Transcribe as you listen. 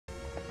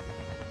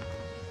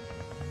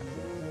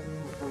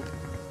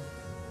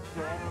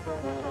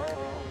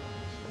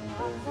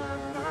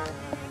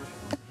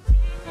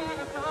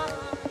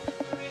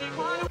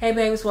Hey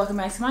babes, welcome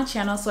back to my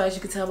channel. So as you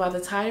can tell by the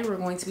title, we're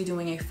going to be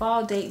doing a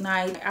fall date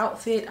night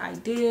outfit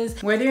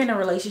ideas. Whether you're in a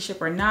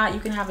relationship or not, you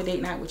can have a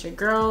date night with your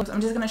girls.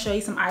 I'm just going to show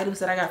you some items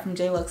that I got from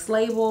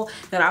JLUXLABEL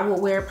that I will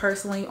wear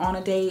personally on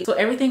a date. So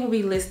everything will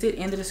be listed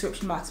in the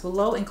description box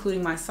below,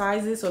 including my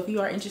sizes. So if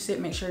you are interested,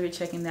 make sure you're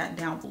checking that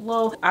down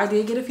below. I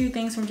did get a few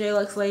things from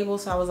JLUXLABEL,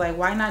 so I was like,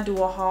 why not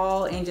do a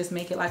haul and just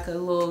make it like a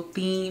little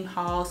theme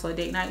haul, so a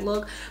date night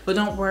look. But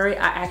don't worry,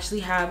 I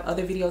actually have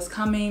other videos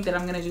coming that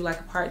I'm going to do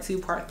like a part 2,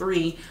 part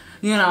 3,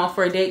 you know,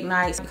 for date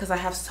nights, because I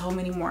have so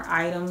many more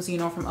items, you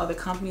know, from other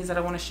companies that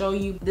I want to show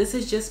you. This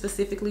is just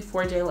specifically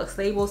for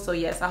JLUXLABEL. So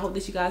yes, I hope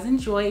that you guys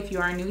enjoy. If you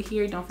are new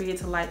here, don't forget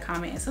to like,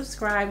 comment, and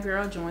subscribe,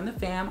 girl. Join the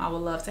fam. I would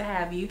love to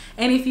have you.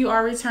 And if you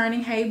are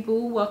returning, hey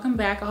boo, welcome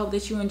back. I hope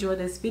that you enjoyed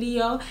this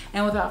video.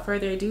 And without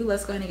further ado,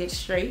 let's go ahead and get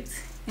straight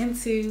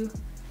into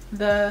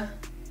the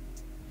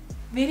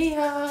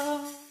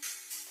video.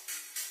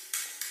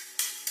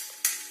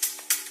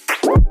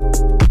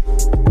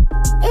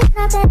 It's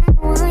not that I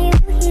want you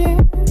here,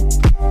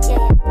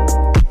 yeah.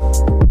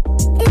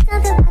 It's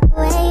not the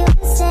way you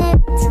say it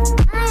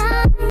to my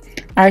eyes.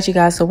 All right, you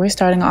guys, so we're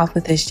starting off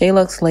with this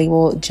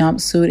JLUXLABEL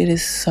jumpsuit. It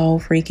is so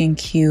freaking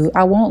cute.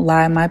 I won't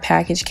lie, my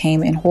package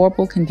came in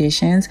horrible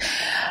conditions.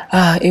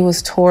 It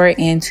was tore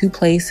in 2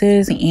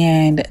 places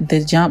and the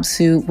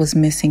jumpsuit was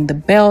missing the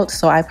belt.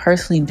 So I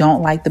personally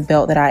don't like the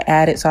belt that I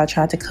added, so I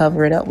tried to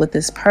cover it up with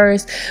this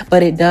purse,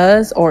 but it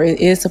does, or it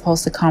is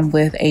supposed to come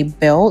with a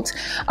belt.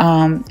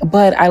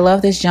 But I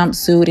love this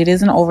jumpsuit. It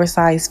is an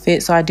oversized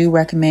fit, so I do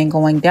recommend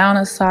going down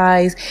a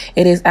size.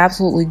 It is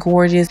absolutely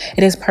gorgeous.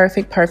 It is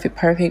perfect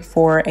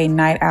for a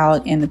night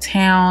out in the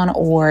town,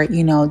 or,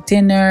 you know,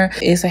 dinner.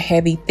 It's a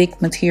heavy,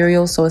 thick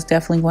material, so it's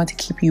definitely going to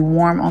keep you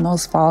warm on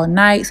those fall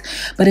nights,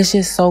 but it's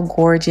just so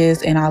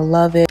gorgeous and I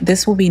love it.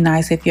 This will be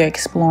nice if you're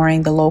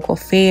exploring the local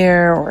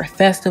fair or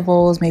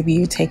festivals. Maybe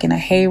you're taking a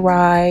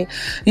hayride,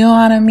 you know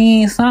what I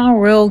mean? Something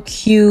real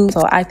cute.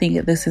 So I think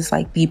that this is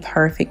like the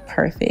perfect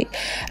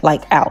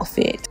like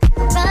outfit.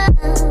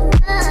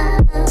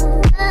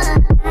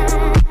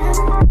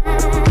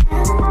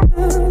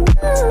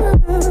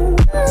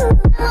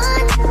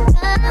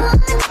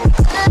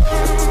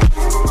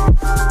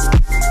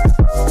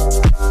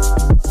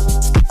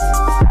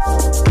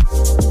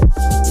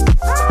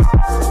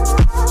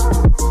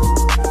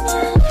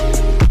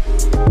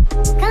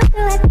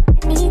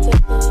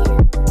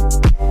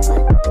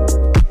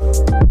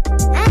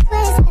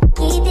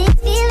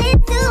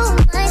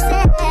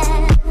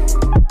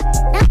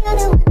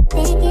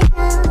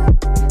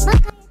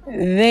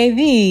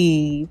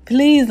 Baby,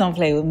 please don't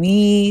play with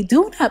me.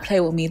 Do not play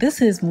with me.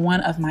 This is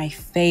one of my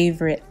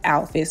favorite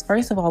outfits.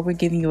 First of all, we're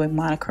giving you a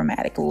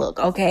monochromatic look,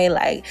 okay?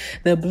 Like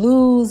the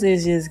blues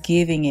is just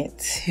giving it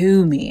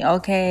to me,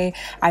 okay?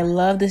 I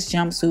love this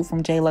jumpsuit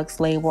from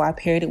JLUXLABEL. I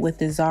paired it with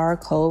the Zara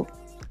coat.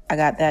 I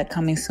got that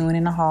coming soon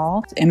in the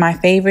haul. And my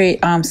favorite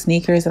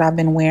sneakers that I've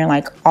been wearing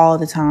like all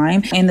the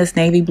time in this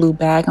navy blue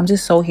bag. I'm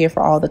just so here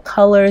for all the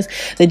colors.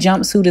 The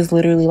jumpsuit is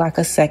literally like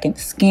a second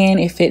skin.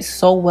 It fits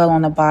so well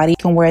on the body. You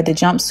can wear the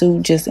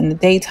jumpsuit just in the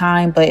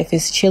daytime, but if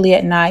it's chilly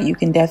at night, you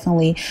can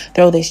definitely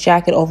throw this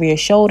jacket over your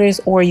shoulders,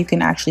 or you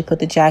can actually put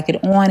the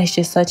jacket on. It's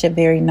just such a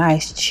very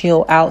nice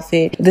chill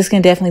outfit. This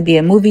can definitely be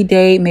a movie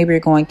date. Maybe you're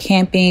going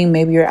camping.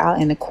 Maybe you're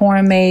out in the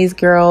corn maze,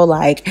 girl.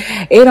 Like,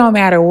 it don't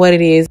matter what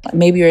it is.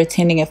 Maybe you're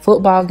attending a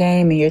football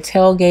game and you're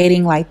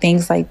tailgating, like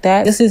things like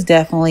that. This is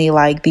definitely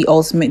like the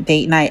ultimate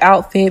date night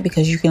outfit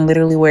because you can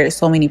literally wear it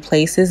so many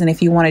places, and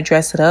if you want to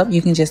dress it up,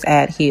 you can just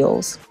add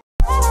heels.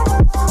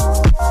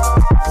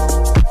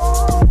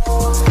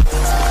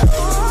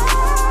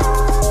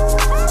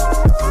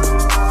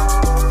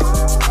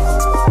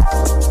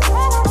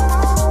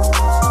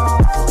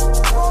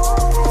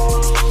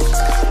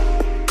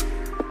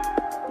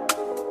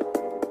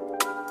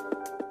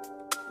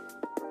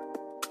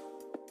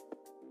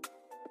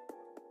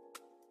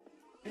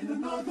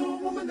 Another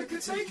woman that can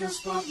take your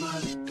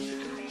spotlight.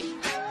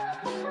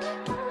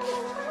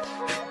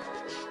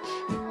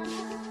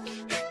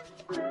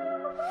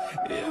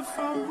 If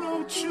I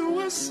wrote you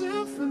a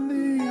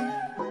symphony,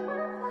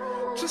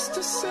 just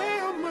to say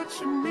how much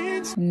you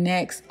mean to me.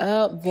 Next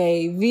up,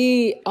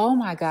 baby. Oh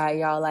my God,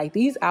 y'all. Like,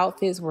 these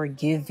outfits were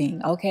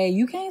giving, okay?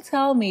 You can't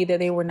tell me that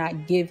they were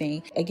not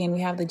giving. Again, we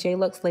have the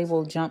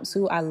JLUXLABEL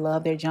jumpsuit. I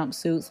love their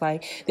jumpsuits.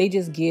 Like, they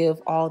just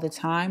give all the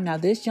time. Now,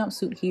 this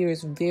jumpsuit here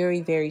is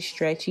very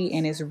stretchy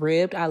and it's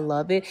ribbed. I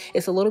love it.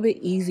 It's a little bit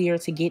easier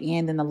to get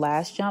in than the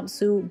last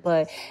jumpsuit,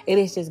 but it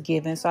is just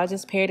giving. So I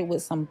just paired it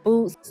with some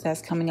boots.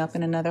 That's coming up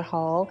in another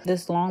haul.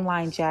 This long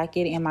line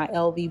jacket and my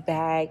LV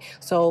bag.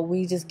 So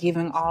we just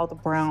giving all the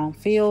brown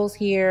feels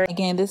here.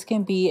 Again, this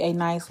can be a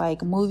nice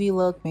like movie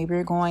look. Maybe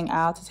you're going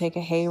out to take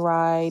a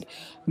hayride.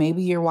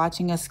 Maybe you're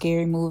watching a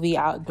scary movie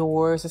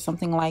outdoors or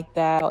something like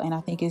that. And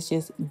I think it's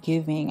just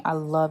giving. I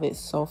love it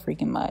so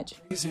freaking much.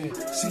 See,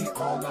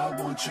 all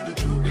I want you to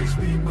do is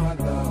be my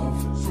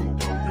love. So don't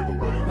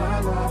give away my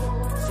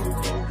love. So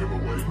don't give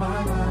away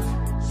my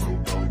love. so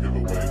don't give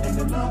away. And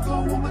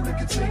another woman that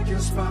can take your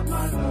spot,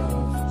 my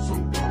love, so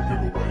don't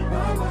give away.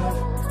 My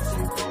love, so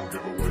don't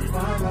give away.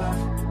 My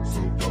love,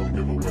 so don't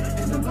give away.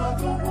 And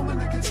another woman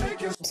that can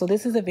take your. So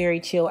this is a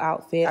very chill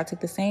outfit. I took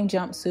the same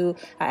jumpsuit,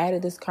 I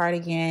added this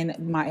cardigan,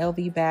 my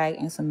LV bag,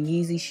 and some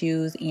Yeezy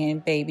shoes,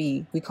 and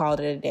Baybeee. We called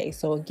it a day.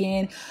 So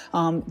again,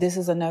 this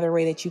is another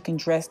way that you can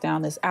dress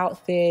down this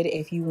outfit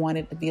if you want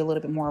it to be a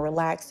little bit more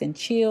relaxed and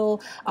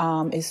chill.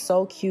 It's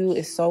so cute,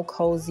 it's so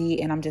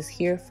cozy, and I'm just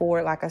here for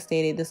it. Like I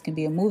stated, this can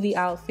be a movie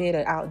outfit,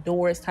 an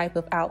outdoors type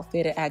of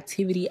outfit, an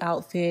activity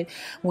outfit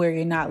where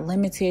you're not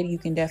limited. You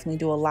can definitely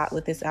do a lot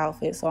with this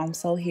outfit. So I'm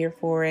so here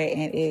for it,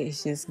 and it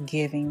is just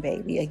giving,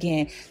 baby.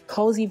 Again,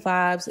 cozy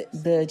vibes.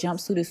 The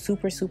jumpsuit is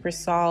super, super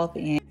soft,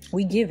 and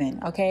we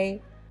giving,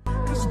 okay?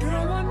 Cause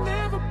girl, I've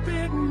never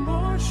been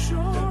more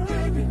sure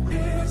that baby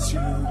it's you.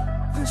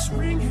 This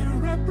ring here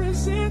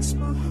represents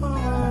my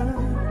heart,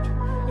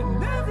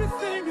 and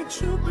everything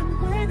that you've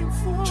been waiting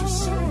for.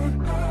 Just say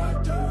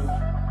I do,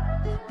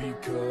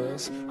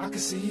 because I can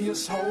see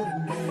us holding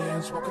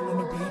hands, walking on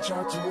the beach,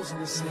 our toes in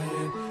the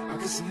sand. I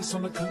can see us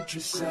on the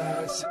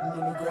countryside, sitting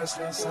on the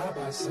grassland side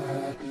by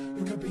side.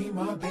 You can be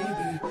my baby,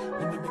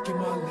 when you make you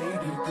my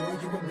lady. Girl,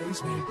 you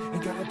amaze me,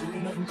 ain't gotta do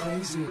nothing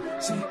crazy.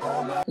 See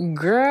all I.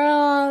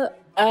 Girl,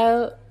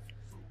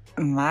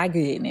 my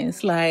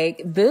goodness,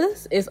 like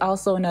this is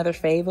also another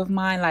fave of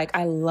mine. Like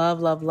I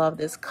love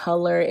this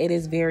color. It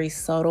is very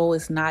subtle,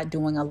 it's not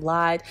doing a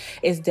lot.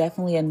 It's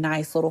definitely a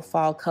nice little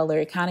fall color.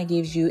 It kind of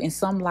gives you, in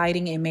some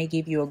lighting it may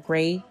give you a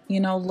gray, you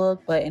know,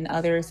 look, but in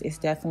others it's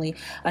definitely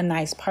a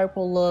nice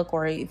purple look,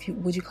 or if you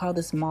would you call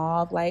this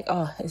mauve. Like,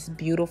 oh, it's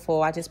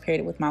beautiful. I just paired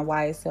it with my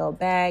YSL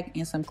bag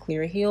and some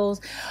clear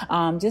heels,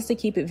 just to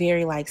keep it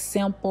very like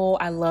simple.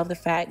 I love the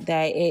fact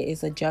that it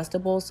is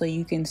adjustable, so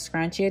you can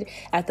scrunch it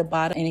at the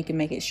bottom and you can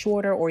make it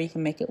shorter or you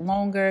can make it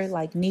longer,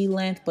 like knee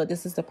length. But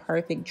this is the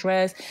perfect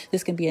dress.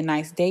 This can be a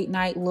nice date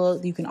night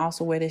look. You can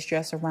also wear this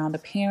dress around the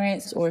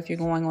parents, or if you're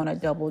going on a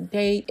double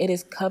date. It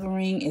is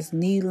covering, it's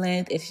knee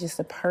length. It's just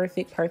a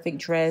perfect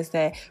dress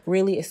that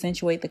really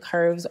accentuate the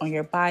curves on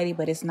your body,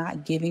 but it's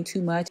not giving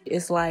too much.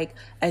 It's like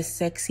a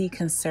sexy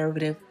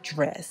conservative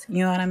dress,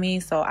 you know what I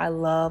mean? So I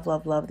love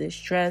this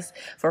dress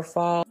for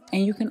fall.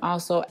 And you can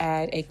also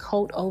add a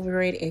coat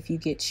over it if you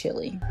get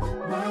chilly.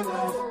 My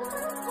love,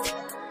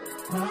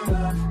 and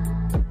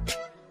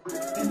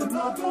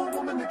another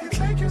woman that can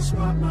take your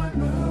spot, my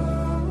love.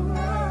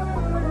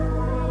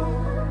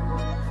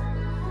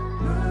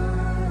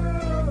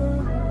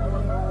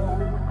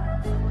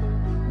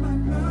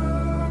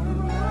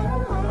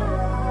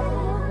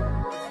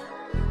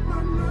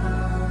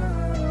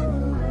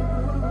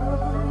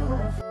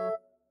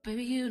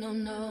 Baby, you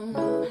don't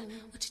know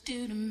what you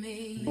do to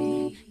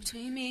me.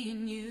 Between me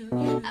and you,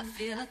 I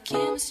feel like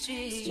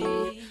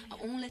chemistry. I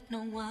won't let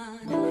no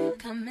one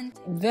come and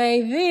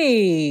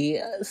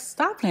Baby,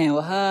 stop playing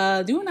with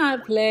her. Do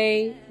not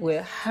play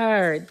with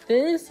her.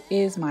 This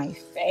is my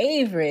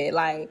favorite.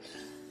 Like,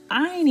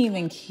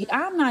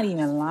 I'm not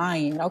even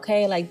lying,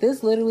 okay? Like,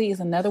 this literally is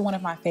another one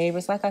of my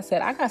favorites. Like I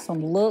said, I got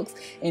some looks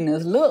in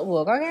this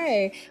lookbook,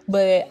 okay?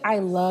 But I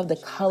love the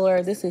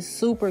color. This is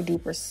super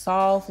duper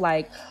soft.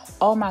 Like,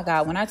 oh my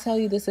God, when I tell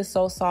you this is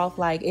so soft,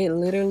 like it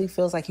literally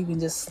feels like you can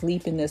just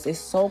sleep in this. It's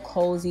so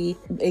cozy.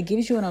 It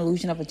gives you an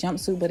illusion of a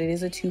jumpsuit, but it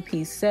is a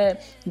two-piece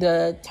set.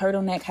 The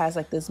turtleneck has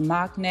like this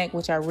mock neck,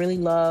 which I really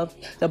love.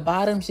 The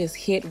bottoms just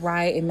hit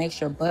right. It makes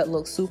your butt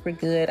look super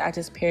good. I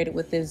just paired it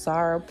with this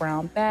Zara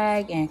brown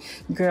bag, and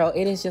girl,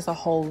 it is just a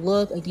whole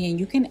look. Again,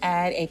 you can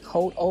add a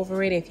coat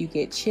over it if you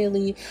get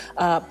chilly,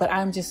 but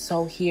I'm just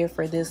so here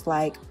for this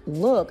like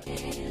look.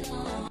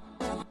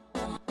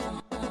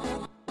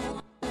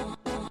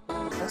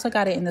 I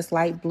got it in this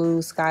light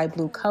blue, sky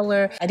blue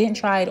color. I didn't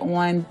try it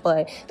on,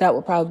 but that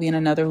would probably be in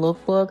another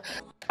lookbook.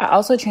 I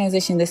also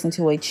transitioned this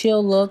into a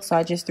chill look, so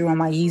I just threw on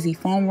my Yeezy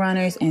foam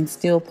runners and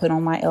still put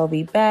on my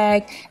LV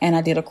bag, and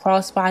I did a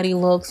crossbody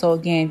look. So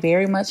again,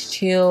 very much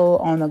chill,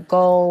 on the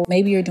go.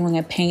 Maybe you're doing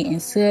a paint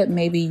and sip,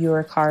 maybe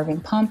you're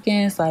carving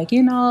pumpkins, like,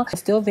 you know, it's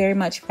still very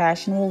much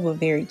fashionable but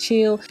very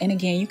chill. And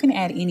again, you can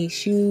add any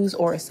shoes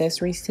or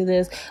accessories to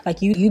this.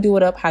 Like, you do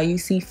it up how you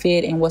see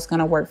fit and what's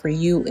gonna work for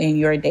you in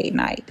your date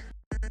night.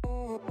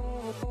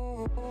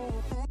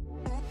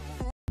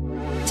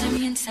 turn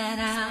me inside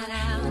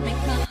out, make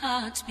my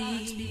heart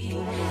beat,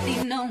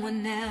 need no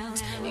one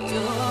else,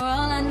 you're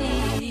all I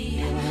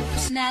need,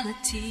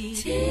 personality,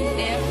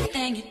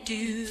 everything you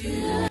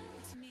do.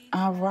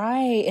 All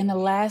right, and the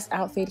last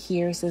outfit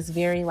here is this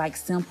very like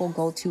simple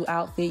go-to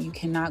outfit. You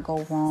cannot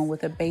go wrong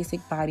with a basic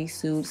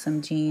bodysuit,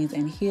 some jeans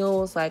and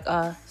heels. Like,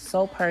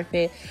 so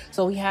perfect.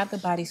 So we have the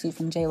bodysuit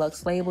from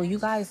JLUXLABEL. You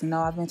guys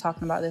know I've been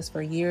talking about this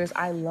for years.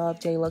 I love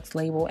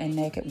JLUXLABEL and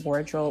Naked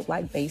Wardrobe,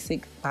 like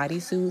basic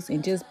bodysuits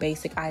and just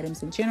basic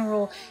items in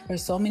general.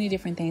 There's so many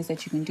different things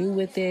that you can do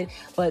with it,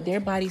 but their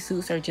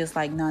bodysuits are just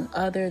like none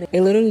other.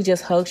 It literally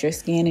just hugs your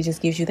skin. It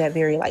just gives you that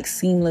very like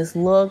seamless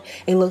look.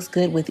 It looks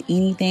good with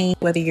anything,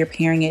 whether you're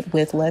pairing it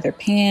with leather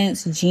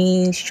pants,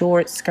 jeans,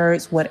 shorts,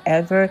 skirts,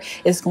 whatever.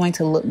 It's going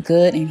to look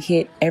good and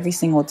hit every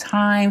single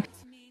time.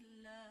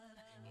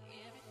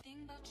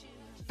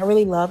 I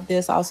really love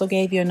this. I also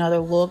gave you another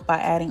look by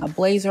adding a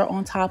blazer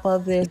on top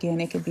of this. Again,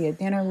 it could be a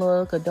dinner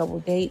look, a double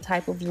date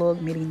type of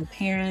look, meeting the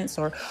parents,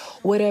 or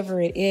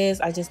whatever it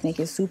is. I just think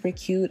it's super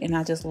cute, and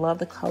I just love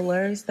the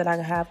colors that I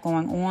have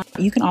going on.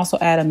 You can also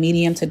add a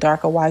medium to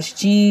darker wash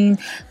jean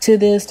to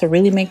this to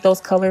really make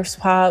those colors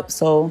pop.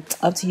 So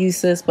up to you,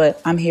 sis,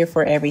 but I'm here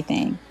for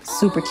everything.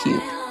 Super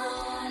cute.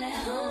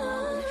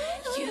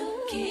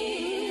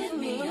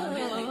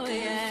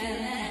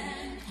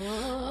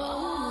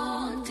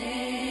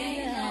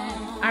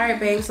 Alright,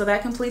 babe, so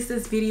that completes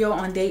this video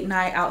on date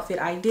night outfit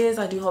ideas.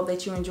 I do hope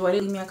that you enjoyed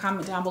it. Leave me a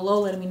comment down below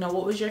letting me know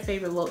what was your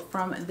favorite look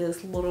from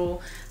this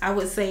little, I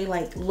would say,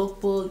 like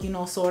lookbook, you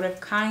know, sort of,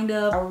 kind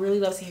of. I would really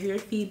love to hear your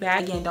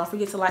feedback. Again, don't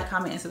forget to like,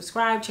 comment, and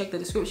subscribe. Check the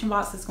description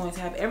box. It's going to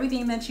have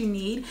everything that you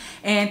need.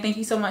 And thank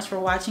you so much for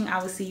watching. I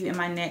will see you in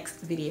my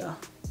next video.